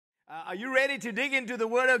Are you ready to dig into the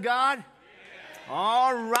Word of God? Yeah.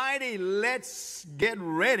 All righty, let's get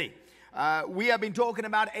ready. We have been talking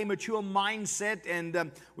about a mature mindset, and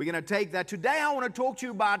we're going to take that. Today I want to talk to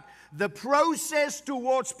you about the process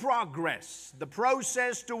towards progress. The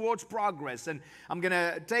process towards progress. And I'm going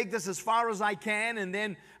to take this as far as I can, and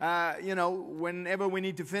then, whenever we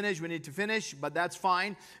need to finish, but that's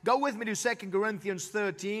fine. Go with me to 2 Corinthians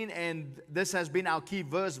 13, and this has been our key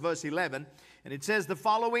verse, verse 11. And it says the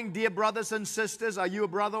following: Dear brothers and sisters, are you a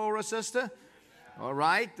brother or a sister? All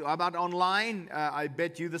right. How about online? I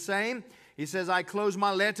bet you the same. He says, I close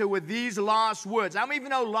my letter with these last words. How many of you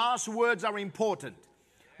know last words are important?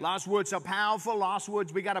 Last words are powerful. Last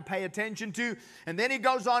words we got to pay attention to. And then he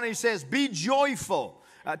goes on and he says, be joyful.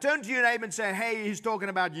 Turn to your neighbor and say, hey, he's talking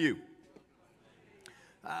about you.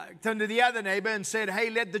 Turn to the other neighbor and say,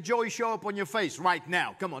 hey, let the joy show up on your face right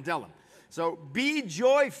now. Come on, tell them. So be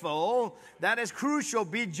joyful. That is crucial.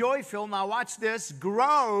 Be joyful. Now watch this.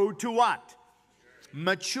 Grow to what?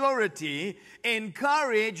 Maturity.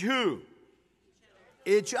 Encourage who?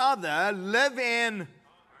 Each other. Live in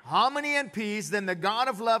harmony and peace. Then the God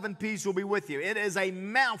of love and peace will be with you. It is a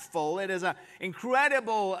mouthful. It is an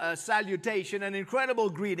incredible salutation, an incredible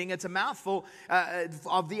greeting. It's a mouthful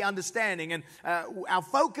of the understanding. And our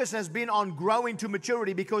focus has been on growing to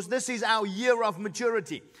maturity because this is our year of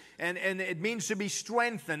maturity. And it means to be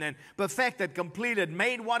strengthened and perfected, completed,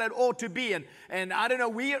 made what it ought to be. And I don't know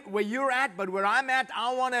where you're at, but where I'm at,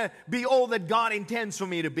 I want to be all that God intends for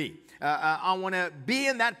me to be. I want to be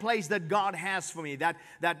in that place that God has for me,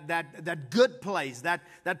 that good place,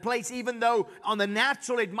 that place, even though on the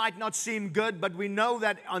natural it might not seem good, but we know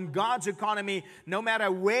that on God's economy, no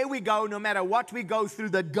matter where we go, no matter what we go through,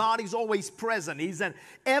 that God is always present. He's an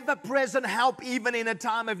ever-present help even in a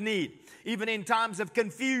time of need. Even in times of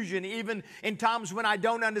confusion, even in times when I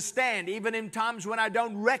don't understand, even in times when I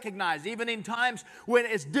don't recognize, even in times when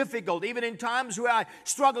it's difficult, even in times where I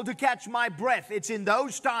struggle to catch my breath. It's in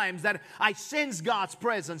those times that I sense God's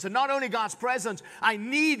presence. And not only God's presence, I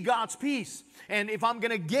need God's peace. And if I'm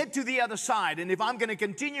going to get to the other side, and if I'm going to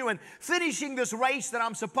continue and finishing this race that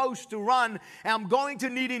I'm supposed to run, I'm going to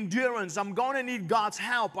need endurance. I'm going to need God's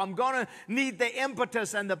help. I'm going to need the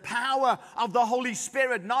impetus and the power of the Holy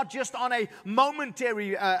Spirit, not just on a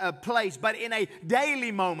momentary place, but in a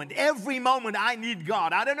daily moment. Every moment I need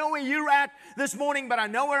God. I don't know where you're at this morning, but I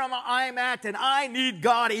know where I'm at, and I need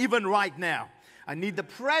God even right now. I need the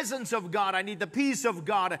presence of God. I need the peace of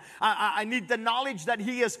God. I need the knowledge that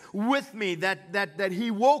He is with me, that He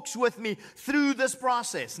walks with me through this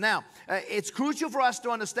process. Now, it's crucial for us to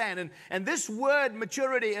understand. And this word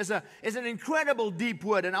maturity is an incredible deep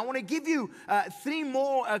word. And I want to give you three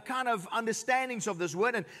more kind of understandings of this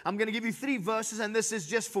word. And I'm going to give you three verses. And this is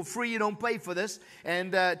just for free. You don't pay for this.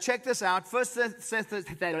 And check this out. 1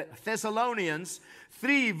 Thessalonians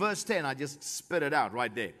 3 verse 10. I just spit it out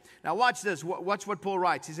right there. Now watch this. Watch what Paul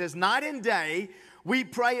writes. He says, night and day we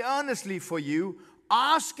pray earnestly for you,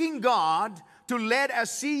 asking God to let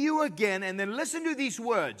us see you again. And then listen to these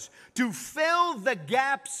words. To fill the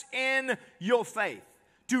gaps in your faith.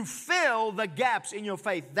 To fill the gaps in your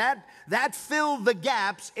faith. That fill the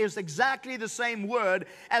gaps is exactly the same word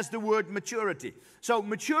as the word maturity. So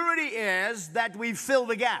maturity is that we fill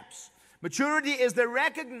the gaps. Maturity is the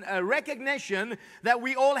recognition that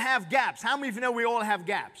we all have gaps. How many of you know we all have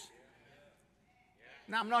gaps?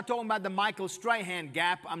 Now, I'm not talking about the Michael Strahan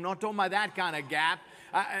gap. I'm not talking about that kind of gap.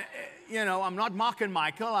 I'm not mocking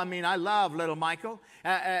Michael. I mean, I love little Michael.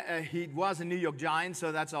 He was a New York Giant,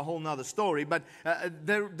 so that's a whole nother story. But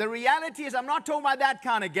the reality is I'm not talking about that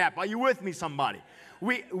kind of gap. Are you with me, somebody?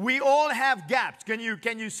 We all have gaps. Can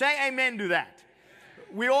you say amen to that?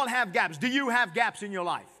 We all have gaps. Do you have gaps in your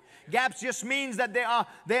life? Gaps just means that there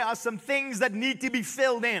are some things that need to be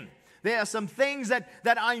filled in. There are some things that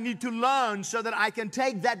I need to learn so that I can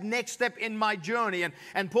take that next step in my journey.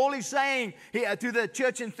 And Paul is saying here to the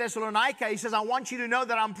church in Thessalonica, he says, I want you to know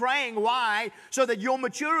that I'm praying. Why? So that your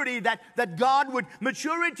maturity, that God would,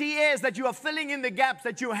 maturity is that you are filling in the gaps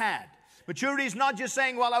that you had. Maturity is not just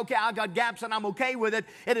saying, well, okay, I got gaps and I'm okay with it.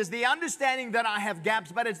 It is the understanding that I have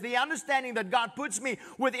gaps, but it's the understanding that God puts me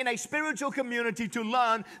within a spiritual community to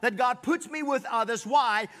learn, that God puts me with others.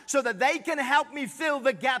 Why? So that they can help me fill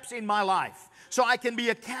the gaps in my life. So I can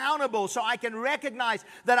be accountable, so I can recognize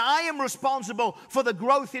that I am responsible for the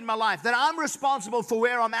growth in my life, that I'm responsible for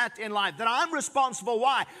where I'm at in life, that I'm responsible.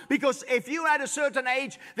 Why? Because if you're at a certain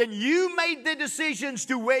age, then you made the decisions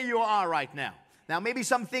to where you are right now. Now, maybe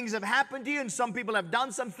some things have happened to you and some people have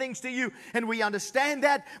done some things to you, and we understand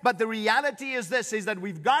that. But the reality is this, is that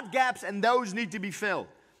we've got gaps and those need to be filled.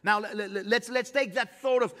 Now, let's take that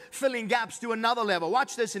thought of filling gaps to another level.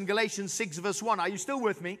 Watch this in Galatians 6, verse 1. Are you still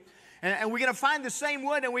with me? And we're going to find the same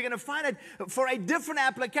word, and we're going to find it for a different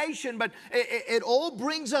application, but it all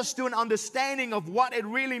brings us to an understanding of what it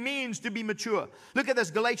really means to be mature. Look at this,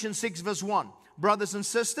 Galatians 6, verse 1. Brothers and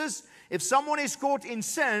sisters, if someone is caught in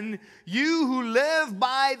sin, you who live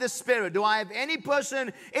by the Spirit. Do I have any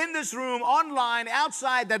person in this room, online,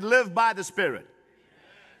 outside, that live by the Spirit?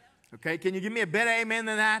 Okay, can you give me a better amen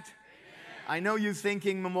than that? Amen. I know you're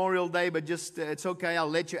thinking Memorial Day, but just, it's okay. I'll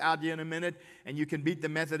let you out here in a minute, and you can beat the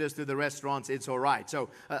Methodists to the restaurants. It's all right. So,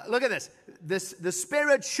 look at this. The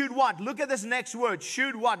Spirit should what? Look at this next word.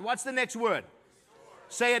 Should what? What's the next word? Restore.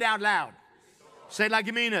 Say it out loud. Restore. Say it like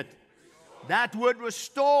you mean it. Restore. That word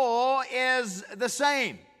restore is the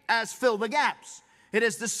same as fill the gaps. It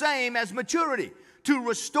is the same as maturity. To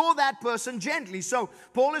restore that person gently. So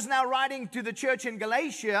Paul is now writing to the church in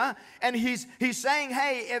Galatia, and he's saying,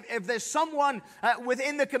 hey, if there's someone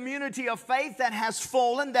within the community of faith that has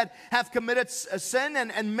fallen, that have committed a sin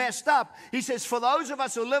and messed up, he says, for those of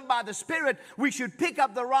us who live by the Spirit, we should pick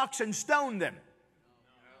up the rocks and stone them.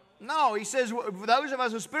 No, he says, for those of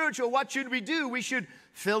us who are spiritual, what should we do? We should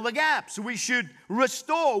fill the gaps. We should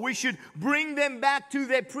restore. We should bring them back to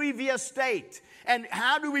their previous state. And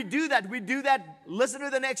how do we do that? We do that, listen to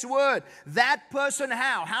the next word. That person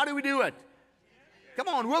how? How do we do it? Come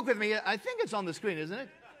on, work with me. I think it's on the screen, isn't it?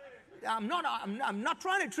 I'm not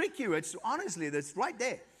trying to trick you. It's honestly, that's right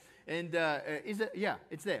there. And is it? Yeah,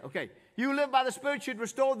 it's there. Okay. You live by the Spirit should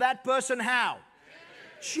restore that person how?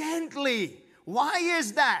 Gently. Why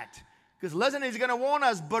is that? Because listen, he's going to warn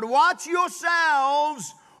us, but watch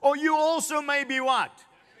yourselves, or you also may be what?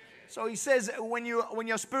 So he says, when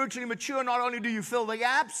you're spiritually mature, not only do you fill the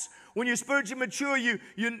gaps, when you're spiritually mature,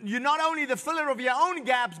 you're not only the filler of your own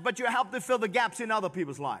gaps, but you help to fill the gaps in other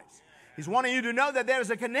people's lives. He's wanting you to know that there's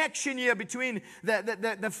a connection here between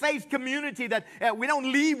the faith community, that we don't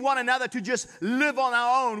leave one another to just live on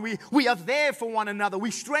our own. We are there for one another.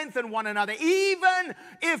 We strengthen one another, even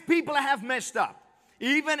if people have messed up.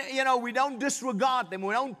 Even, we don't disregard them.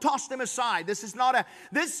 We don't toss them aside. This is not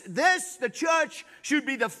the church should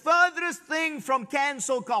be the furthest thing from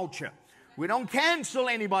cancel culture. We don't cancel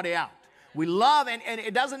anybody out. We love, and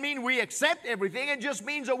it doesn't mean we accept everything. It just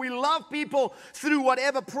means that we love people through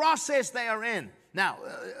whatever process they are in. Now,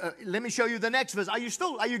 let me show you the next verse. Are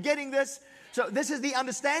you getting this? So this is the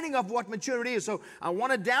understanding of what maturity is. So I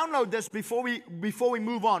want to download this before we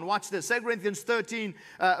move on. Watch this. 2 Corinthians 13,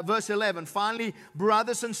 verse 11. Finally,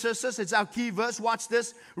 brothers and sisters, it's our key verse. Watch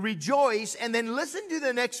this. Rejoice. And then listen to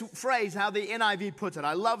the next phrase, how the NIV puts it.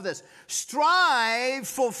 I love this. Strive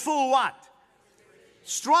for full what?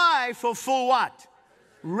 Strive for full what?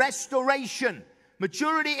 Restoration.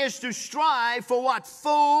 Maturity is to strive for what?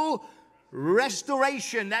 Full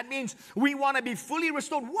restoration. That means we want to be fully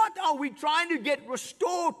restored. What are we trying to get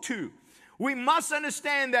restored to? We must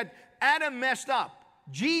understand that Adam messed up.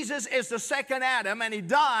 Jesus is the second Adam, and he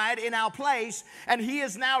died in our place, and he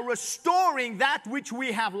is now restoring that which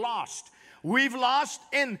we have lost. We've lost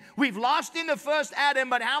in the first Adam,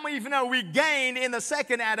 but how many of you know we gained in the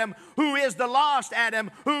second Adam, who is the last Adam,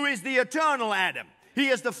 who is the eternal Adam? He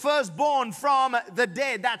is the firstborn from the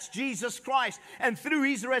dead. That's Jesus Christ. And through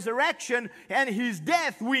his resurrection and his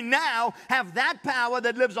death, we now have that power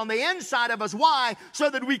that lives on the inside of us. Why? So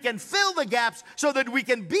that we can fill the gaps, so that we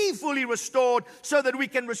can be fully restored, so that we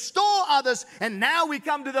can restore others. And now we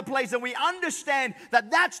come to the place that we understand that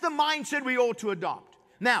that's the mindset we ought to adopt.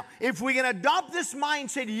 Now, if we can adopt this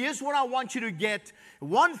mindset, here's what I want you to get.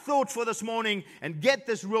 One thought for this morning, and get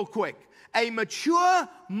this real quick. A mature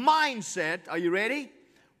mindset, are you ready?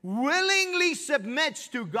 Willingly submits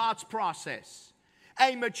to God's process.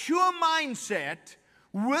 A mature mindset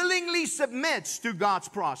willingly submits to God's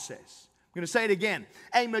process. I'm going to say it again.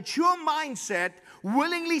 A mature mindset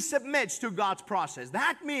willingly submits to God's process.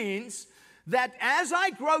 That means that as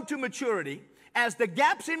I grow to maturity, as the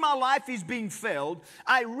gaps in my life is being filled,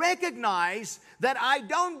 I recognize that I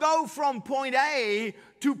don't go from point A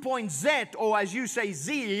to point Z, or as you say,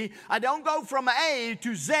 Z. I don't go from A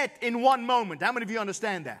to Z in one moment. How many of you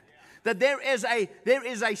understand that? That there is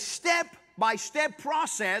a step-by-step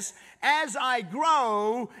process as I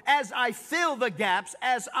grow, as I fill the gaps,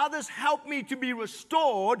 as others help me to be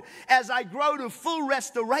restored, as I grow to full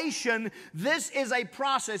restoration. This is a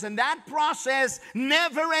process, and that process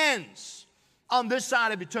never ends. on this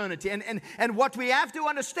side of eternity. And what we have to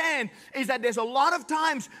understand is that there's a lot of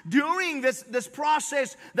times during this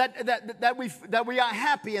process that we are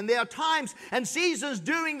happy, and there are times and seasons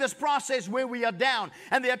during this process where we are down,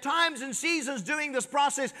 and there are times and seasons during this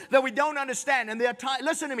process that we don't understand, and there are times,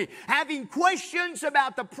 listen to me, having questions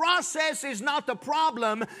about the process is not the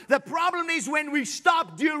problem. The problem is when we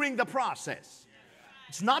stop during the process.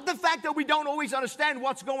 It's not the fact that we don't always understand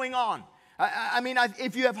what's going on. I mean,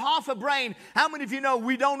 if you have half a brain, how many of you know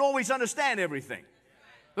we don't always understand everything?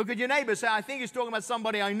 Look at your neighbor, say, I think he's talking about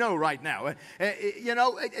somebody I know right now. You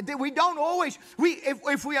know, we don't always,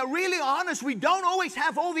 if we are really honest, we don't always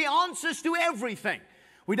have all the answers to everything.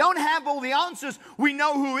 We don't have all the answers. We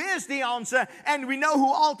know who is the answer, and we know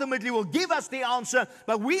who ultimately will give us the answer.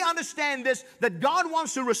 But we understand this, that God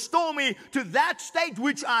wants to restore me to that state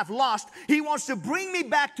which I've lost. He wants to bring me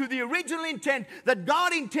back to the original intent that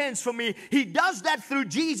God intends for me. He does that through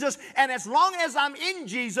Jesus. And as long as I'm in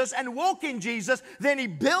Jesus and walk in Jesus, then He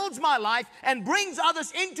builds my life and brings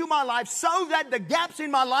others into my life so that the gaps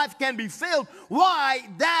in my life can be filled. Why?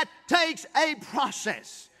 That takes a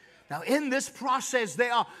process. Now, in this process,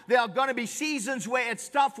 there are going to be seasons where it's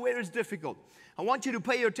tough, where it's difficult. I want you to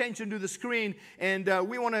pay your attention to the screen, and I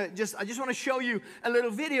just want to show you a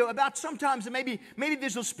little video about sometimes maybe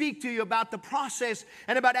this will speak to you about the process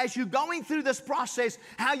and about as you're going through this process,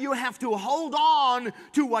 how you have to hold on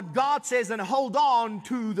to what God says and hold on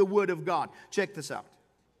to the Word of God. Check this out.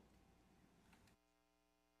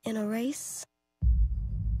 In a race,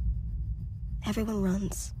 everyone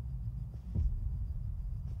runs.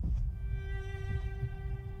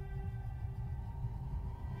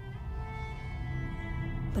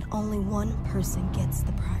 But only one person gets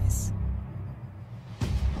the prize.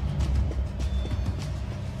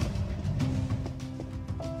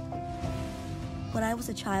 When I was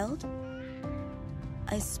a child,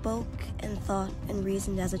 I spoke and thought and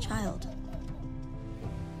reasoned as a child.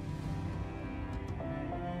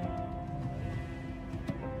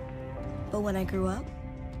 But when I grew up,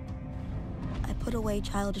 I put away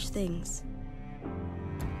childish things.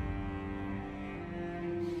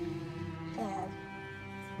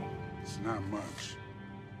 It's not much.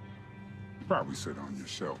 You probably sit on your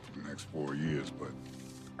shelf for the next 4 years, but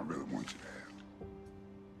I really want you to have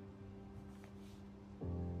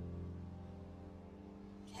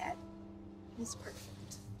it. Cat is perfect.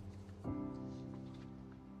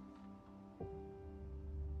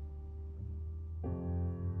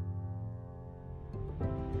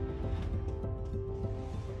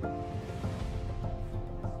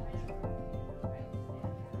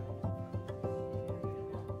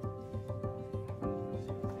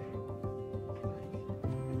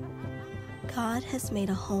 God has made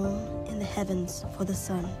a home in the heavens for the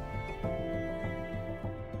sun.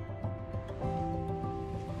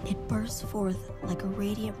 It bursts forth like a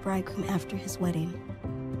radiant bridegroom after his wedding.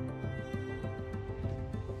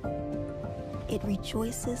 It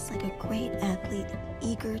rejoices like a great athlete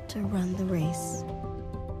eager to run the race.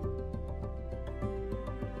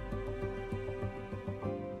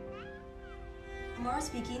 Amara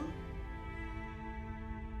speaking.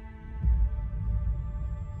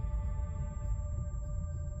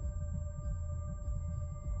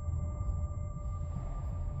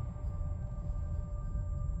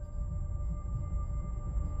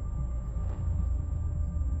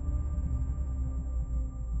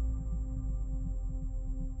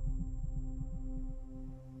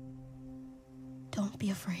 Don't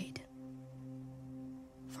be afraid,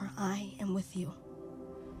 for I am with you.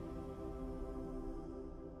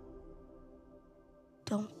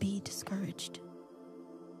 Don't be discouraged,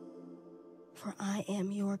 for I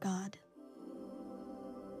am your God.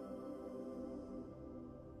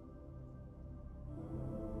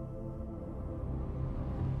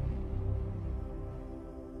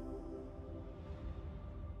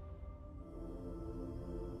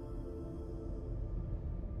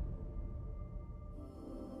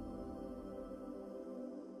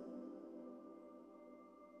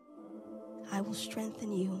 I will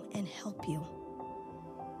strengthen you and help you.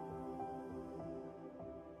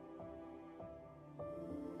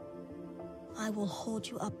 I will hold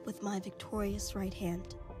you up with my victorious right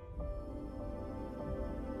hand.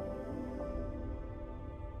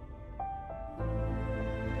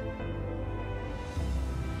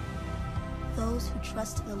 Those who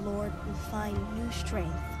trust in the Lord will find new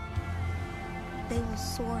strength. They will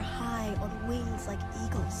soar high on wings like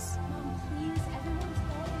eagles. Mom, please, everyone's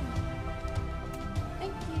falling.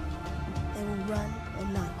 Thank you. They will run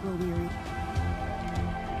and not grow weary.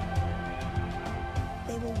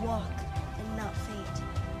 They will walk and not faint.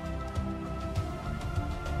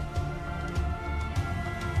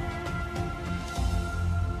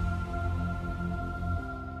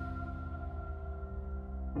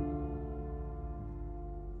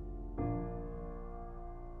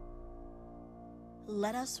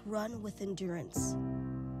 let us run with endurance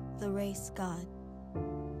the race God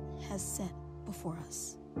has set before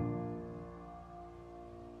us.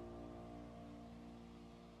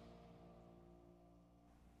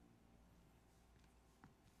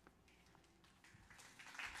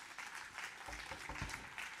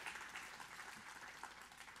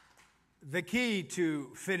 The key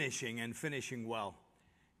to finishing and finishing well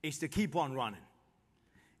is to keep on running.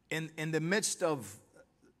 In the midst of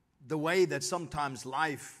the way that sometimes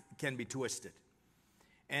life can be twisted.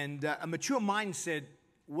 And a mature mindset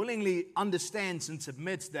willingly understands and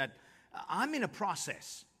submits that I'm in a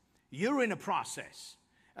process. You're in a process.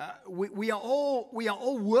 We are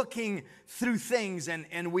all working through things,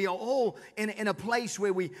 and we are all in a place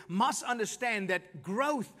where we must understand that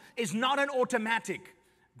growth is not an automatic.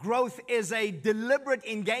 Growth is a deliberate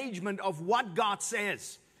engagement of what God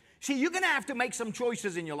says. See, you're going to have to make some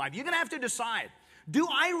choices in your life. You're going to have to decide, do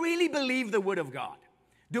I really believe the Word of God?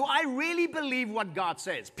 Do I really believe what God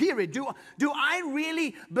says? Period. Do I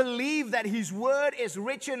really believe that His Word is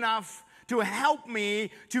rich enough to help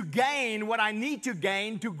me to gain what I need to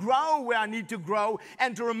gain, to grow where I need to grow,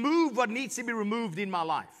 and to remove what needs to be removed in my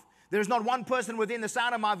life? There's not one person within the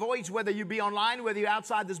sound of my voice, whether you be online, whether you're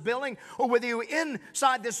outside this building, or whether you're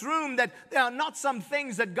inside this room, that there are not some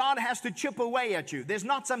things that God has to chip away at you. There's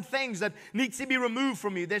not some things that needs to be removed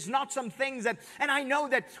from you. There's not some things that, and I know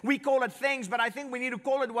that we call it things, but I think we need to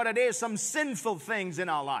call it what it is, some sinful things in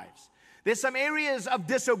our lives. There's some areas of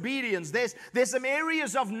disobedience. There's some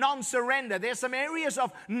areas of non-surrender. There's some areas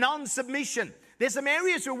of non-submission. There's some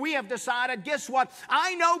areas where we have decided, guess what?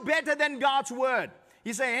 I know better than God's Word.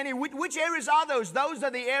 You say, Hennie, which areas are those? Those are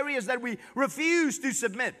the areas that we refuse to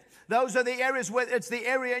submit. Those are the areas where it's the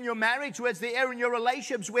area in your marriage, where it's the area in your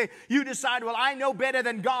relationships, where you decide, well, I know better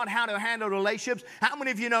than God how to handle relationships. How many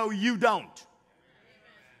of you know you don't?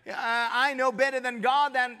 I know better than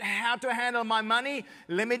God than how to handle my money.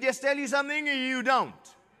 Let me just tell you something, you don't.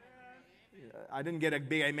 I didn't get a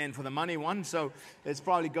big amen for the money one, so it's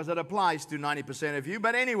probably because it applies to 90% of you.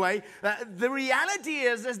 But anyway, the reality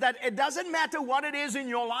is that it doesn't matter what it is in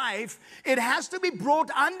your life. It has to be brought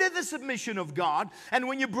under the submission of God. And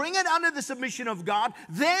when you bring it under the submission of God,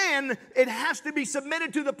 then it has to be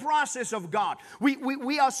submitted to the process of God.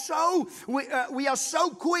 We are so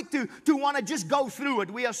quick to want to just go through it.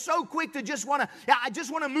 We are so quick to just want to, I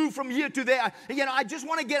just want to move from here to there. I just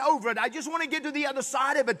want to get over it. I just want to get to the other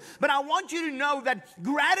side of it. But I want you to know that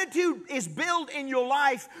gratitude is built in your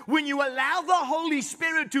life when you allow the Holy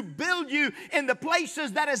Spirit to build you in the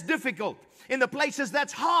places that is difficult, in the places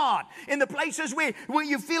that's hard, in the places where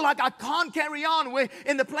you feel like I can't carry on,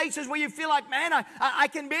 in the places where you feel like, man, I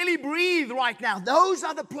can barely breathe right now. Those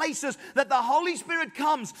are the places that the Holy Spirit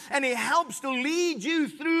comes and He helps to lead you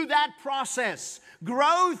through that process.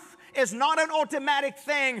 Growth is not an automatic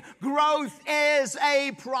thing. Growth is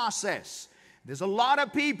a process. There's a lot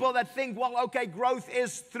of people that think, well, okay, growth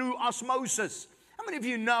is through osmosis. How many of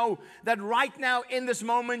you know that right now in this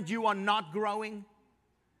moment you are not growing?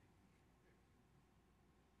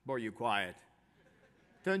 Boy, you're quiet.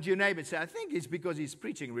 Turn to your neighbor and say, I think it's because he's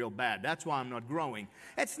preaching real bad. That's why I'm not growing.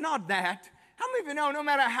 It's not that. How many of you know no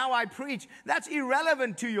matter how I preach, that's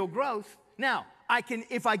irrelevant to your growth? Now,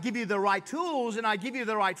 if I give you the right tools and I give you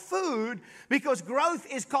the right food, because growth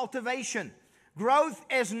is cultivation. Growth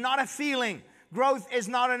is not a feeling. Growth is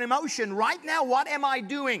not an emotion. Right now, what am I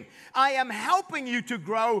doing? I am helping you to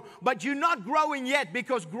grow, but you're not growing yet,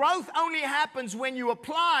 because growth only happens when you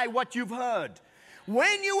apply what you've heard.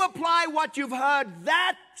 When you apply what you've heard,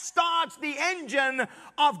 that starts the engine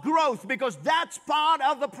of growth, because that's part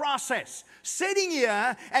of the process. Sitting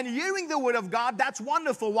here and hearing the Word of God, that's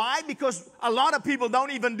wonderful. Why? Because a lot of people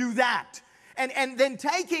don't even do that. And then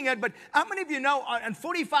taking it, but how many of you know in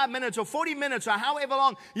 45 minutes or 40 minutes or however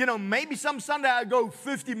long, maybe some Sunday I go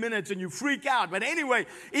 50 minutes and you freak out. But anyway,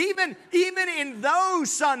 even in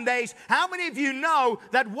those Sundays, how many of you know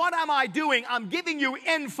that what am I doing? I'm giving you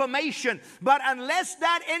information. But unless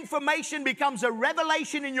that information becomes a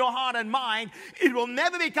revelation in your heart and mind, it will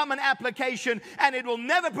never become an application, and it will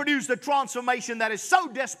never produce the transformation that is so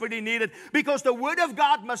desperately needed, because the Word of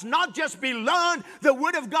God must not just be learned, the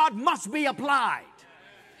Word of God must be applied.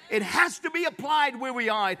 It has to be applied where we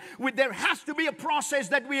are. There has to be a process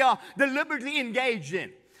that we are deliberately engaged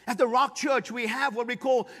in. At the Rock Church, we have what we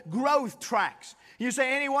call growth tracks. You say,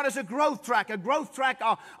 Hennie, what is a growth track? A growth track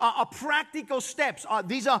are practical steps.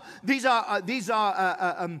 These are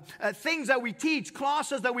things that we teach,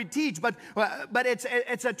 classes that we teach, but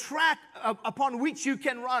it's a track upon which you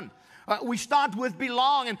can run. We start with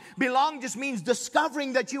belong, and belong just means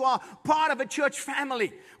discovering that you are part of a church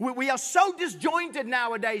family. We are so disjointed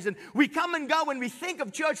nowadays, and we come and go, and we think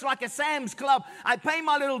of church like a Sam's Club. I pay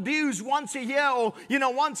my little dues once a year or,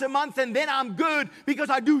 once a month, and then I'm good because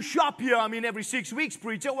I do shop here. I mean, every 6 weeks,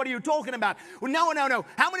 preacher. What are you talking about? Well, no.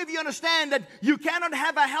 How many of you understand that you cannot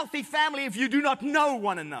have a healthy family if you do not know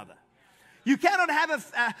one another? You cannot have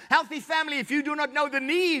a healthy family if you do not know the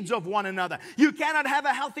needs of one another. You cannot have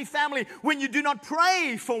a healthy family when you do not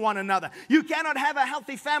pray for one another. You cannot have a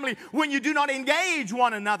healthy family when you do not engage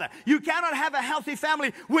one another. You cannot have a healthy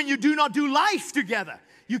family when you do not do life together.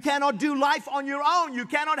 You cannot do life on your own. You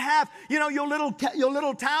cannot have, your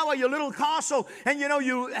little tower, your little castle, and,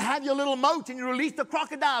 you have your little moat, and you release the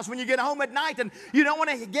crocodiles when you get home at night, and you don't want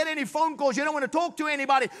to get any phone calls. You don't want to talk to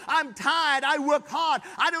anybody. I'm tired. I work hard.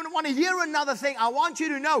 I don't want to hear another thing. I want you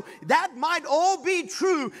to know that might all be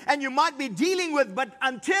true, and you might be dealing with, but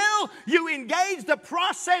until you engage the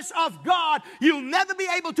process of God, you'll never be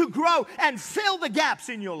able to grow and fill the gaps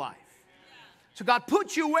in your life. So God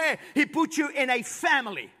put you where? He put you in a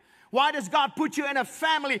family. Why does God put you in a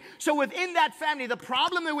family? So within that family, the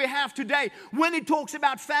problem that we have today when it talks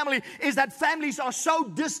about family is that families are so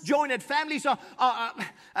disjointed. Families are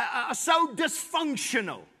so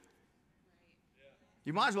dysfunctional.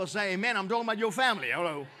 You might as well say amen. I'm talking about your family.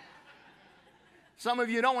 Hello. Some of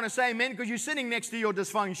you don't want to say amen because you're sitting next to your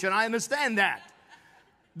dysfunction. I understand that.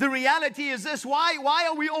 The reality is this. Why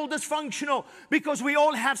are we all dysfunctional? Because we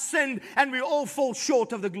all have sinned and we all fall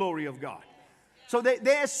short of the glory of God. So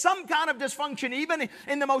there's some kind of dysfunction. Even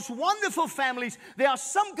in the most wonderful families, there's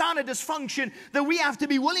some kind of dysfunction that we have to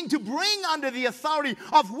be willing to bring under the authority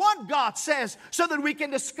of what God says so that we can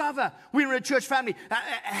discover we're a church family.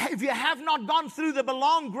 If you have not gone through the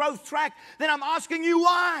belong growth track, then I'm asking you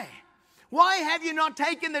why. Why have you not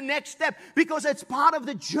taken the next step? Because it's part of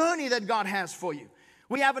the journey that God has for you.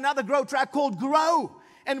 We have another growth track called Grow.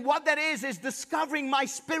 And what that is discovering my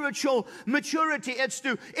spiritual maturity. It's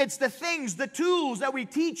the things, the tools that we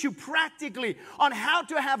teach you practically on how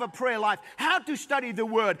to have a prayer life, how to study the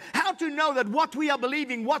Word, how to know that what we are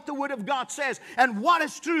believing, what the Word of God says, and what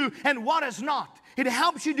is true and what is not. It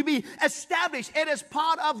helps you to be established. It is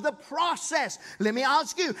part of the process. Let me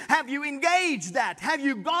ask you, have you engaged that? Have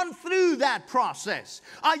you gone through that process?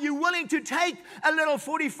 Are you willing to take a little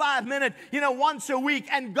 45-minute, once a week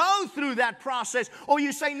and go through that process? Or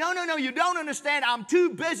you say, no, you don't understand. I'm too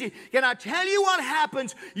busy. Can I tell you what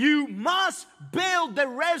happens? You must build the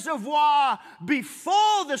reservoir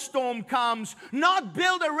before the storm comes, not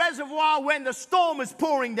build a reservoir when the storm is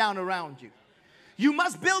pouring down around you. You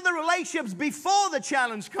must build the relationships before the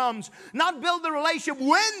challenge comes, not build the relationship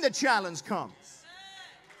when the challenge comes.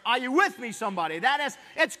 Are you with me, somebody?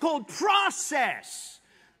 It's called process.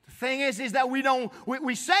 The thing is that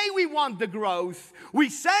we say we want the growth. We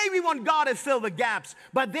say we want God to fill the gaps,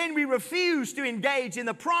 but then we refuse to engage in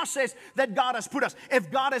the process that God has put us.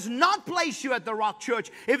 If God has not placed you at the Rock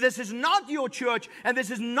Church, if this is not your church, and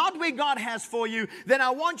this is not where God has for you, then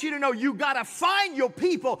I want you to know you got to find your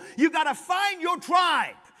people. You got to find your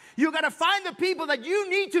tribe. You got to find the people that you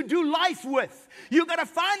need to do life with. You got to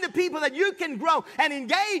find the people that you can grow and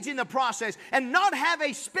engage in the process and not have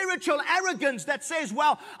a spiritual arrogance that says,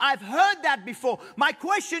 well, I've heard that before. My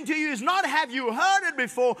question to you is not, have you heard it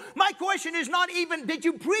before? My question is not even, did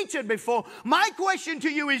you preach it before? My question to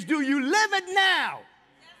you is, do you live it now?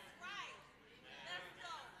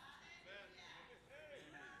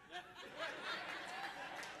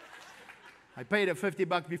 I paid her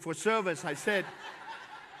 $50 before service. I said,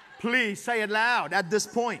 please say it loud at this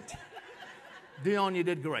point. Dion, you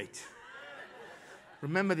did great.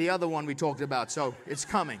 Remember the other one we talked about, so it's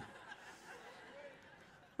coming.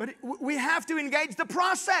 But we have to engage the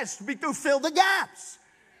process to fill the gaps.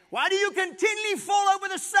 Why do you continually fall over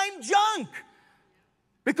the same junk?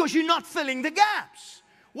 Because you're not filling the gaps.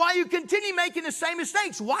 Why you continue making the same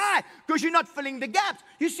mistakes? Why? Because you're not filling the gaps.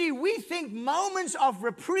 You see, we think moments of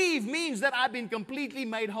reprieve means that I've been completely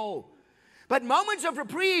made whole. But moments of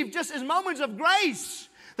reprieve just is moments of grace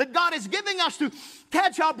that God is giving us to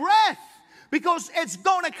catch our breath, because it's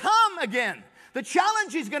going to come again. The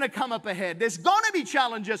challenge is going to come up ahead. There's going to be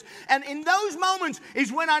challenges. And in those moments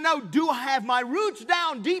is when I know, do I have my roots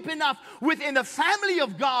down deep enough within the family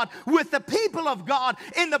of God, with the people of God,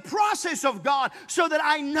 in the process of God, so that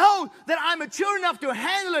I know that I'm mature enough to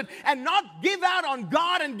handle it and not give out on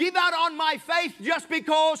God and give out on my faith just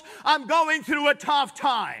because I'm going through a tough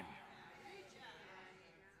time.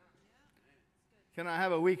 Can I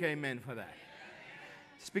have a weak amen for that?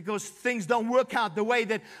 It's because things don't work out the way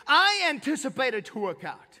that I anticipated to work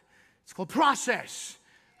out. It's called process.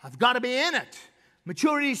 I've got to be in it.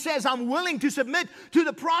 Maturity says I'm willing to submit to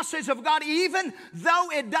the process of God even though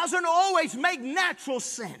it doesn't always make natural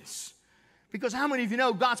sense. Because how many of you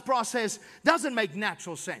know God's process doesn't make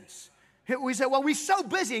natural sense? We say, well, we're so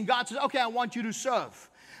busy, and God says, okay, I want you to serve.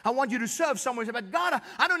 I want you to serve someone. But God,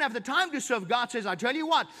 I don't have the time to serve. God says, I tell you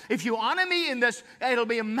what, if you honor me in this, it'll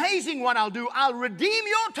be amazing what I'll do. I'll redeem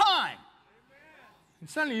your time. And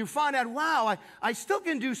suddenly you find out, wow, I still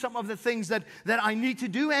can do some of the things that I need to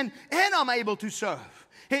do, and I'm able to serve.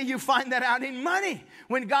 And you find that out in money.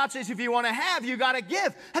 When God says, if you want to have, you got to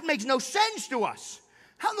give. That makes no sense to us.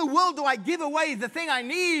 How in the world do I give away the thing I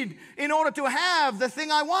need in order to have the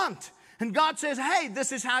thing I want? And God says, hey,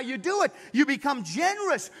 this is how you do it. You become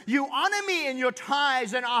generous. You honor me in your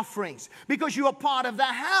tithes and offerings because you are part of the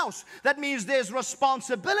house. That means there's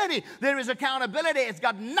responsibility. There is accountability. It's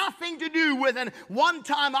got nothing to do with a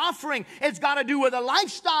one-time offering. It's got to do with a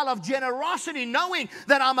lifestyle of generosity, knowing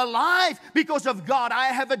that I'm alive because of God. I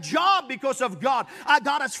have a job because of God.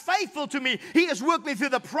 God is faithful to me. He has worked me through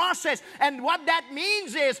the process. And what that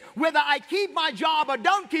means is whether I keep my job or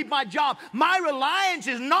don't keep my job, my reliance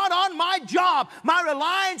is not on my job. My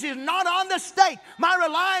reliance is not on the state. My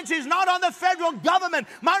reliance is not on the federal government.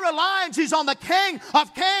 My reliance is on the King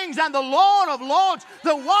of Kings and the Lord of Lords,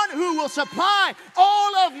 the one who will supply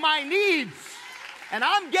all of my needs. And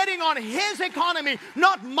I'm getting on His economy,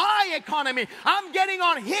 not my economy. I'm getting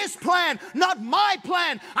on His plan, not my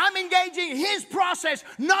plan. I'm engaging His process,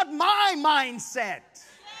 not my mindset.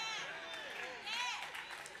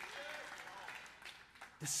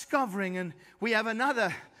 Discovering, and we have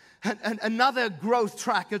another growth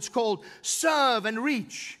track. It's called Serve and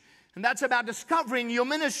Reach. And that's about discovering your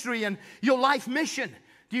ministry and your life mission.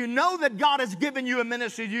 Do you know that God has given you a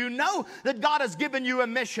ministry? Do you know that God has given you a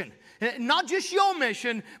mission? Not just your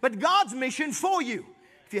mission, but God's mission for you.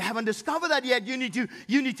 If you haven't discovered that yet, you need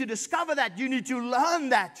to discover that. You need to learn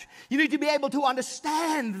that. You need to be able to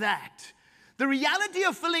understand that. The reality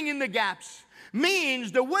of filling in the gaps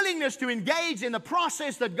means the willingness to engage in the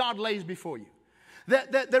process that God lays before you.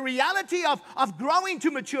 The reality of growing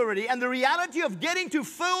to maturity and the reality of getting to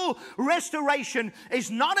full restoration is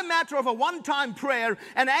not a matter of a one-time prayer,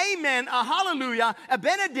 an amen, a hallelujah, a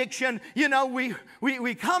benediction. You know,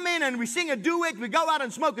 we come in and we sing a duet, we go out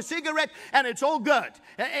and smoke a cigarette, and it's all good.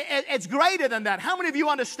 It's greater than that. How many of you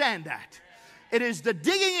understand that? It is the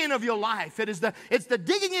digging in of your life. It's the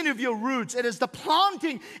digging in of your roots. It is the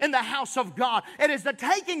planting in the house of God. It is the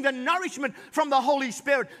taking the nourishment from the Holy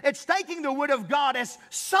Spirit. It's taking the Word of God as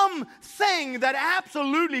something that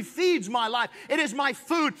absolutely feeds my life. It is my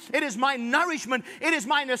food. It is my nourishment. It is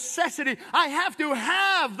my necessity. I have to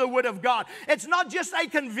have the Word of God. It's not just a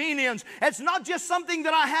convenience. It's not just something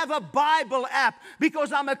that I have a Bible app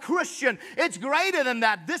because I'm a Christian. It's greater than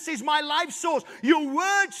that. This is my life source. Your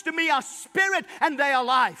words to me are spirit and they are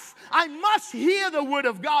life. I must hear the Word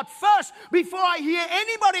of God first before I hear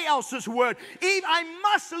anybody else's word. I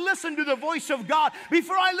must listen to the voice of God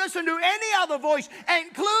before I listen to any other voice,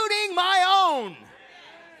 including my own.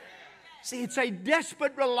 See, it's a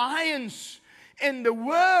desperate reliance in the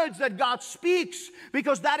words that God speaks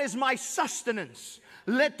because that is my sustenance.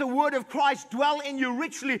 Let the word of Christ dwell in you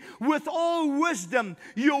richly with all wisdom.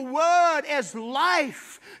 Your word is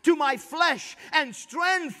life to my flesh and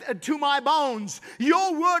strength to my bones.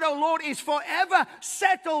 Your word, O Lord, is forever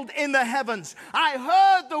settled in the heavens. I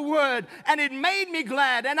heard the word and it made me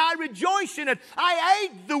glad and I rejoiced in it. I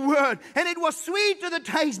ate the word and it was sweet to the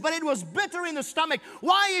taste, but it was bitter in the stomach.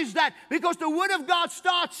 Why is that? Because the word of God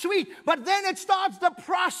starts sweet, but then it starts the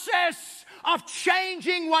process of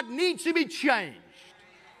changing what needs to be changed.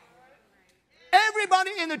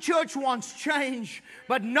 Everybody in the church wants change,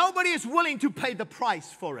 but nobody is willing to pay the price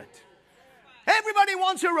for it. Everybody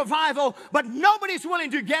wants a revival, but nobody's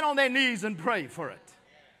willing to get on their knees and pray for it.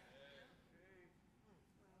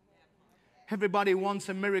 Everybody wants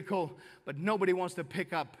a miracle, but nobody wants to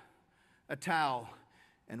pick up a towel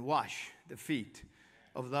and wash the feet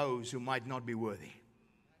of those who might not be worthy.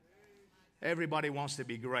 Everybody wants to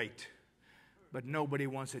be great, but nobody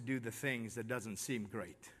wants to do the things that doesn't seem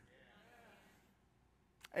great.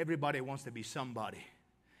 Everybody wants to be somebody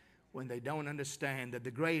when they don't understand that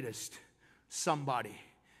the greatest somebody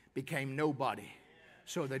became nobody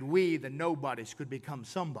so that we, the nobodies, could become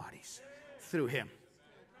somebodies through Him.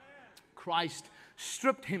 Christ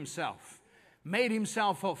stripped Himself, made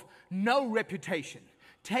Himself of no reputation,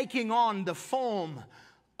 taking on the form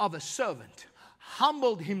of a servant,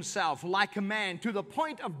 humbled Himself like a man to the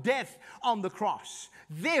point of death on the cross.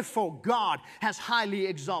 Therefore, God has highly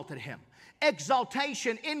exalted Him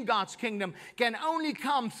exaltation in God's kingdom can only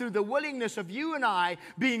come through the willingness of you and I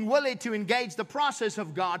being willing to engage the process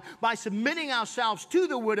of God by submitting ourselves to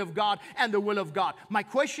the Word of God and the will of God. My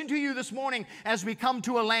question to you this morning as we come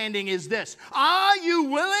to a landing is this: are you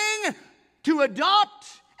willing to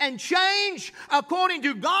adopt and change according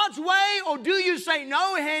to God's way, or do you say,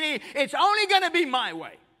 no, Hennie, it's only going to be my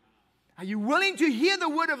way? Are you willing to hear the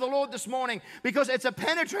word of the Lord this morning? Because it's a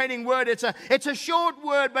penetrating word. It's a short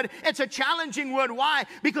word, but it's a challenging word. Why?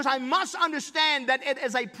 Because I must understand that it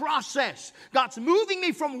is a process. God's moving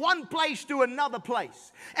me from one place to another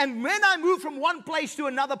place. And when I move from one place to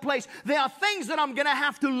another place, there are things that I'm going to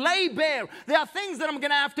have to lay bare. There are things that I'm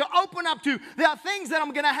going to have to open up to. There are things that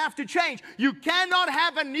I'm going to have to change. You cannot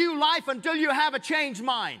have a new life until you have a changed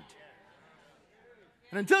mind.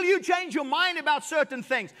 And until you change your mind about certain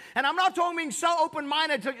things. And I'm not talking being so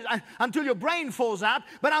open-minded until your brain falls out.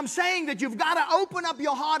 But I'm saying that you've got to open up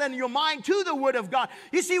your heart and your mind to the Word of God.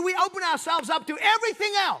 You see, we open ourselves up to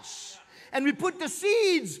everything else. And we put the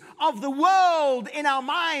seeds of the world in our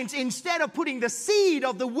minds instead of putting the seed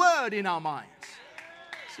of the Word in our minds.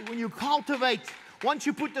 See, when you cultivate, once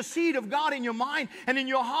you put the seed of God in your mind and in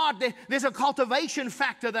your heart, there's a cultivation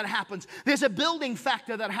factor that happens. There's a building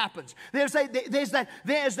factor that happens. There's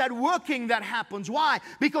that working that happens. Why?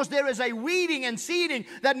 Because there is a weeding and seeding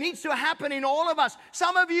that needs to happen in all of us.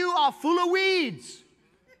 Some of you are full of weeds.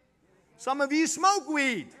 Some of you smoke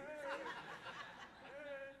weed.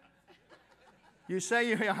 You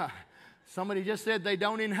say, yeah, somebody just said they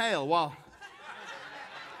don't inhale. Well,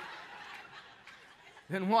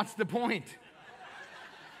 then what's the point?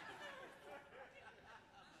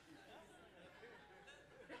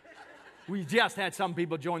 We just had some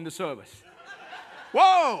people join the service.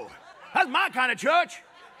 Whoa, that's my kind of church.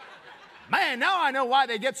 Man, now I know why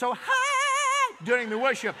they get so high during the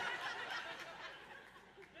worship.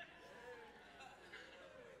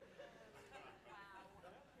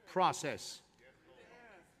 Process.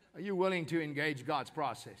 Are you willing to engage God's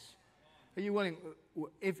process? Are you willing?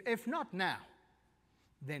 If not now,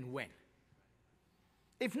 then when?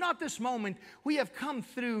 If not this moment, we have come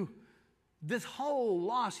through this whole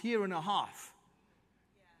last year and a half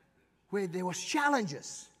where there was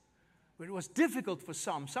challenges, where it was difficult for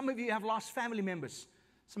some. Some of you have lost family members.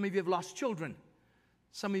 Some of you have lost children.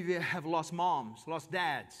 Some of you have lost moms, lost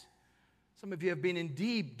dads. Some of you have been in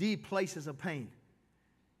deep, deep places of pain.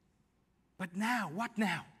 But now, what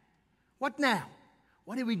now? What now?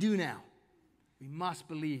 What do we do now? We must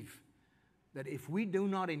believe that if we do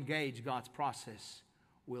not engage God's process,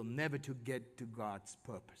 we'll never get to God's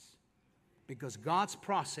purpose. Because God's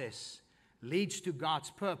process leads to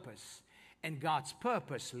God's purpose, and God's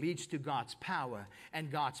purpose leads to God's power,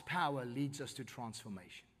 and God's power leads us to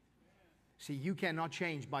transformation. See, you cannot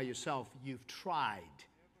change by yourself. You've tried.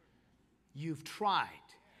 You've tried.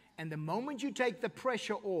 And the moment you take the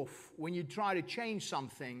pressure off when you try to change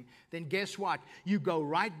something, then guess what? You go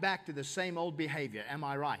right back to the same old behavior. Am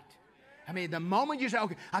I right? I mean, the moment you say,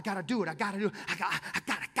 okay, I got to do it, I got to do it, I got to do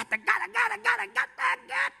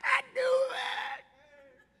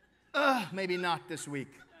it. Maybe not this week.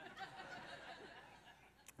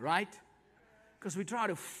 Right? Because we try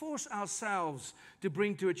to force ourselves to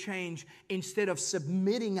bring to a change instead of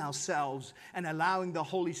submitting ourselves and allowing the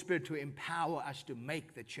Holy Spirit to empower us to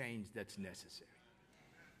make the change that's necessary.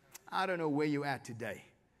 I don't know where you're at today,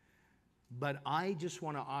 but I just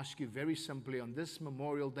want to ask you very simply on this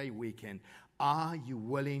Memorial Day weekend, are you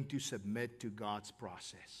willing to submit to God's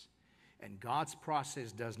process? And God's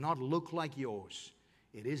process does not look like yours.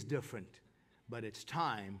 It is different, but it's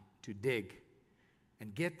time to dig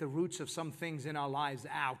and get the roots of some things in our lives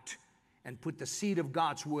out and put the seed of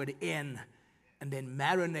God's Word in and then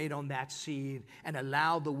marinate on that seed and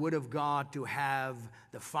allow the Word of God to have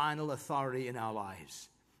the final authority in our lives.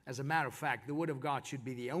 As a matter of fact, the Word of God should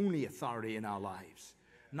be the only authority in our lives.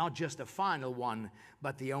 Not just the final one,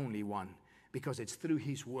 but the only one, because it's through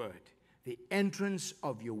His Word. The entrance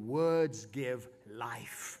of your words give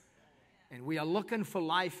life. And we are looking for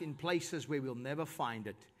life in places where we'll never find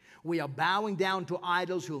it. We are bowing down to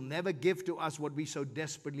idols who will never give to us what we so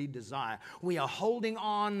desperately desire. We are holding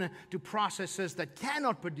on to processes that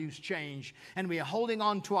cannot produce change. And we are holding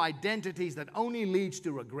on to identities that only leads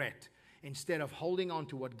to regret, instead of holding on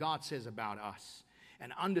to what God says about us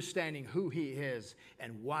and understanding who He is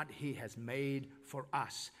and what He has made for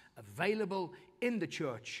us available in the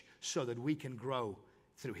church so that we can grow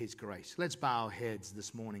through His grace. Let's bow our heads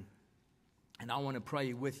this morning. And I want to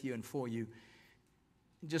pray with you and for you.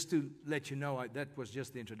 Just to let you know, that was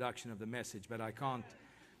just the introduction of the message, but I can't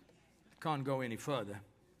go any further.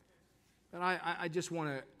 But I just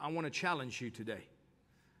want to challenge you today.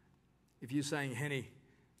 If you're saying, Hennie,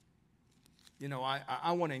 you know,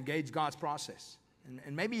 I want to engage God's process.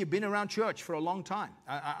 And maybe you've been around church for a long time.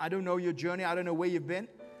 I don't know your journey. I don't know where you've been.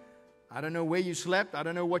 I don't know where you slept. I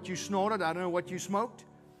don't know what you snorted. I don't know what you smoked.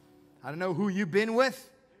 I don't know who you've been with.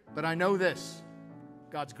 But I know this.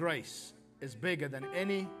 God's grace is bigger than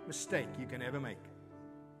any mistake you can ever make.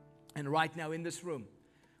 And right now in this room,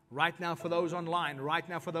 right now for those online, right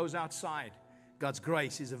now for those outside, God's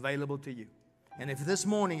grace is available to you. And if this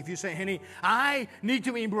morning, if you say, Hennie, I need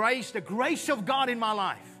to embrace the grace of God in my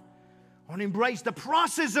life. I want to embrace the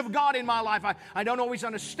process of God in my life. I don't always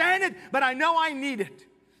understand it, but I know I need it.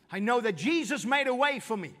 I know that Jesus made a way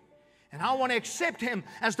for me. And I want to accept Him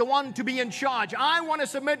as the one to be in charge. I want to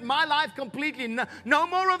submit my life completely. No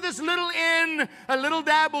more of this little in, a little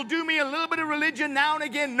dab will do me, a little bit of religion now and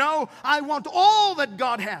again. No, I want all that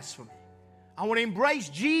God has for me. I want to embrace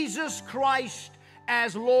Jesus Christ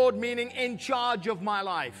as Lord, meaning in charge of my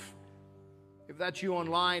life. If that's you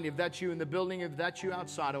online, if that's you in the building, if that's you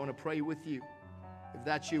outside, I want to pray with you. If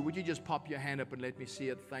that's you, would you just pop your hand up and let me see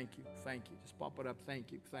it? Thank you. Thank you. Just pop it up.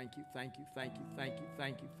 Thank you. Thank you. Thank you. Thank you. Thank you.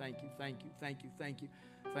 Thank you. Thank you. Thank you. Thank you. Thank you.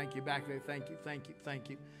 Thank you. Back there. Thank you. Thank you. Thank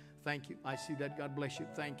you. Thank you. I see that. God bless you.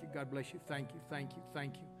 Thank you. God bless you. Thank you. Thank you.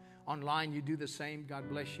 Thank you. Online, you do the same. God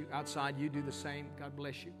bless you. Outside, you do the same. God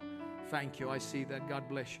bless you. Thank you. I see that. God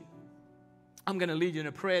bless you. I'm going to lead you in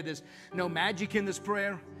a prayer. There's no magic in this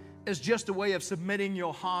prayer. It's just a way of submitting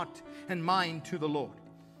your heart and mind to the Lord.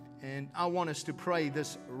 And I want us to pray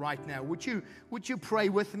this right now. Would you pray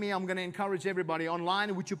with me? I'm going to encourage everybody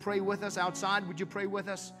online. Would you pray with us? Outside, would you pray with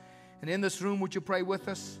us? And in this room, would you pray with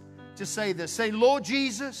us? Just say this. Say, Lord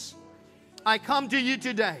Jesus, I come to you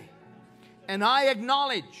today, and I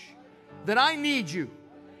acknowledge that I need you.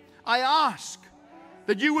 I ask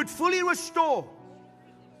that you would fully restore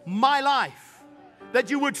my life,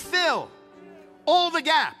 that you would fill all the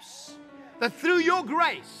gaps, that through your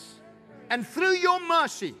grace and through your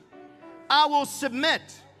mercy, I will submit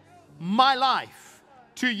my life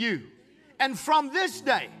to you. And from this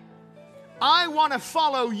day, I want to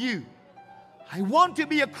follow you. I want to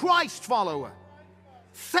be a Christ follower.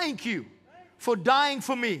 Thank you for dying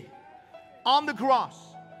for me on the cross,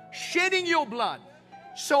 shedding your blood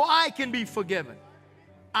so I can be forgiven.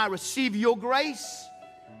 I receive your grace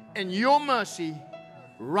and your mercy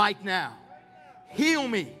right now. Heal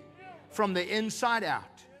me from the inside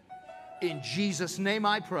out. In Jesus' name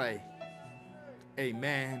I pray.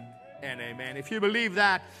 Amen and amen. If you believe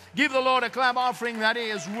that, give the Lord a clap offering that He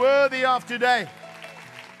is worthy of today.